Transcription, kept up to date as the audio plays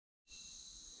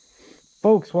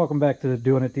Folks, welcome back to the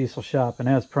Doing It Diesel Shop, and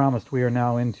as promised, we are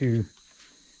now into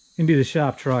the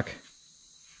shop truck.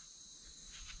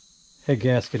 Head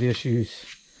gasket issues.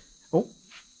 Oh,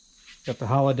 got the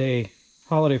holiday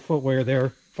footwear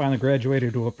there. Finally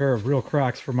graduated to a pair of real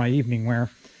Crocs for my evening wear.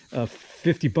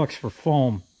 50 bucks for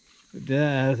foam.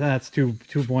 That's too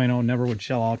bueno. Never would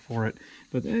shell out for it.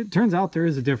 But it turns out there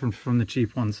is a difference from the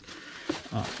cheap ones.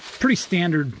 Pretty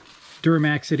standard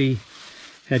duramax-ity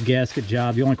head gasket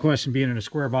job. The only question being in a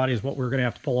square body is what we're going to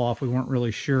have to pull off. We weren't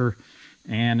really sure.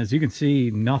 And as you can see,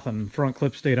 nothing. Front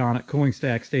clip stayed on it. Cooling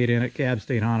stack stayed in it. Cab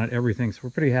stayed on it. Everything. So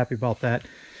we're pretty happy about that.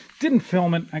 Didn't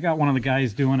film it. I got one of the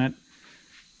guys doing it.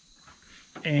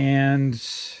 And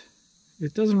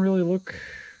it doesn't really look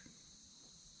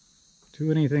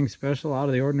to anything special, out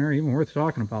of the ordinary, even worth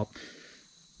talking about.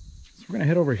 So we're going to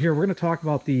head over here. We're going to talk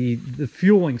about the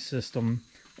fueling system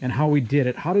and how we did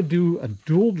it. How to do a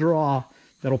dual draw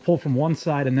that'll pull from one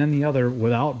side and then the other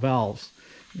without valves.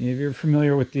 If you're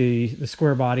familiar with the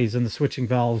square bodies and the switching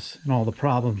valves and all the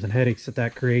problems and headaches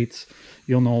that creates,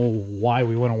 you'll know why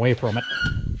we went away from it.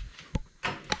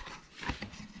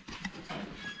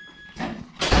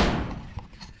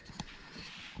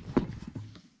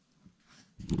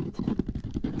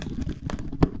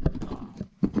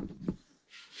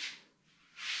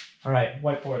 All right,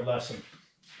 whiteboard lesson.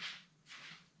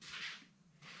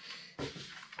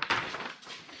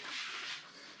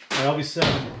 The LB7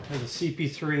 has a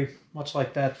CP3, much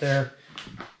like that there.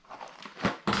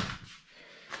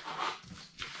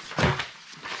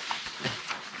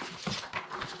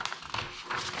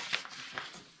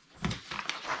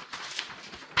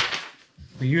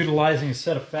 We're utilizing a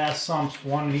set of fast sumps,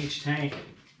 one in each tank,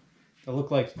 that look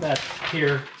like that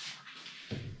here.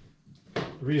 The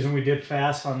reason we did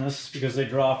fast on this is because they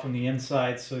draw from the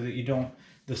inside so that you don't,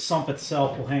 the sump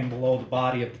itself will hang below the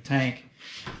body of the tank,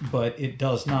 but it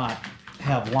does not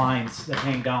have lines that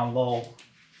hang down low.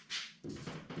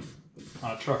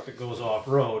 On a truck that goes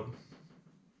off-road,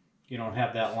 you don't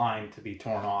have that line to be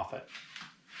torn off it.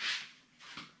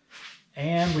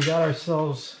 And we got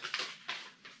ourselves,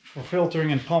 for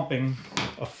filtering and pumping,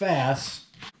 a FAS.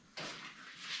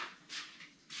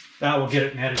 That will get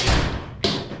it netted in.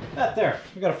 That there,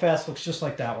 we got a FAS, looks just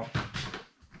like that one.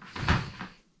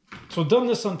 So I've done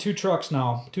this on two trucks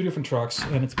now, two different trucks,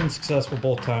 and it's been successful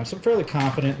both times. So I'm fairly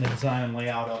confident in the design and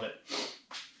layout of it.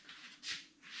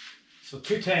 So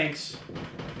two tanks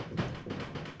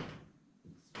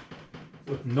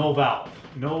with no valve,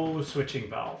 no switching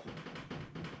valve.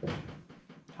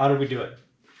 How did we do it?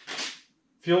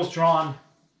 Fuel's drawn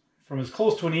from as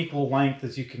close to an equal length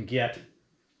as you can get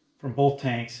from both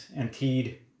tanks and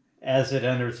teed as it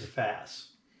enters the FAS.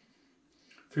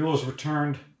 Fuel is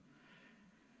returned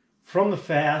from the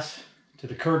FAS to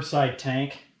the curbside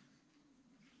tank,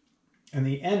 and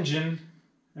the engine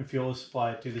and fuel is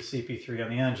supplied to the CP3 on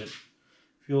the engine.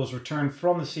 Fuel is returned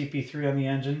from the CP3 on the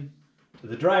engine to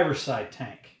the driver's side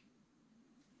tank.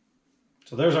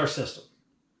 So there's our system.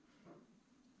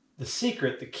 The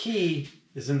secret, the key,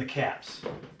 is in the caps.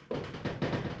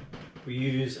 We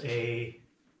use a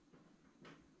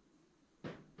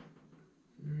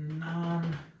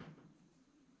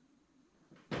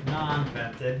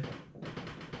non-vented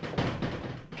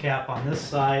cap on this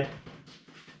side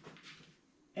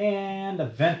and a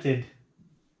vented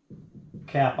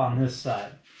cap on this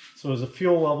side. So as the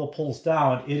fuel level pulls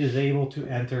down, it is able to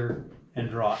enter and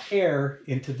draw air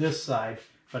into this side,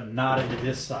 but not into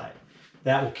this side.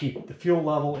 That will keep the fuel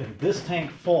level in this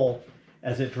tank full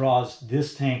as it draws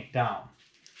this tank down.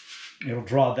 It'll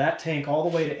draw that tank all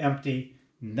the way to empty,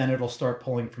 and then it'll start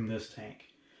pulling from this tank.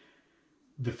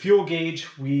 The fuel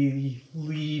gauge we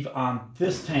leave on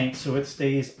this tank so it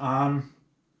stays on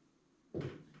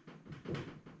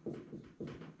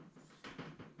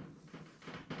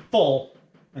full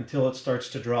until it starts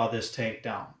to draw this tank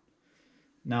down.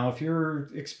 Now, if you're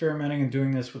experimenting and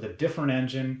doing this with a different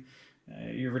engine,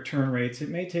 your return rates, it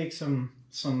may take some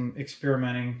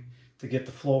experimenting to get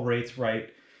the flow rates right,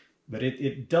 but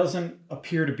it doesn't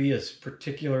appear to be as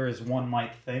particular as one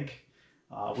might think.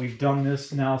 We've done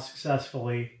this now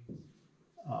successfully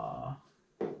on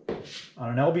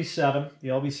an LB7, the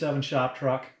LB7 shop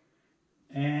truck,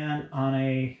 and on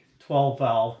a 12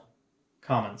 valve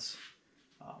Cummins.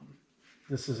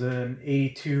 This is an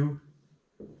 82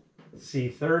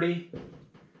 C30, and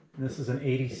this is an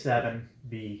 87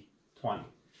 B20.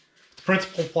 The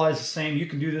principle applies the same. You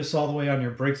can do this all the way on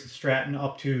your Briggs & Stratton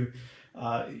up to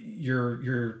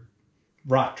your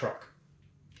rock truck.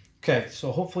 Okay,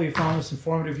 so hopefully you found this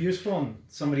informative, useful, and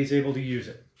somebody's able to use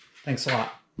it. Thanks a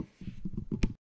lot.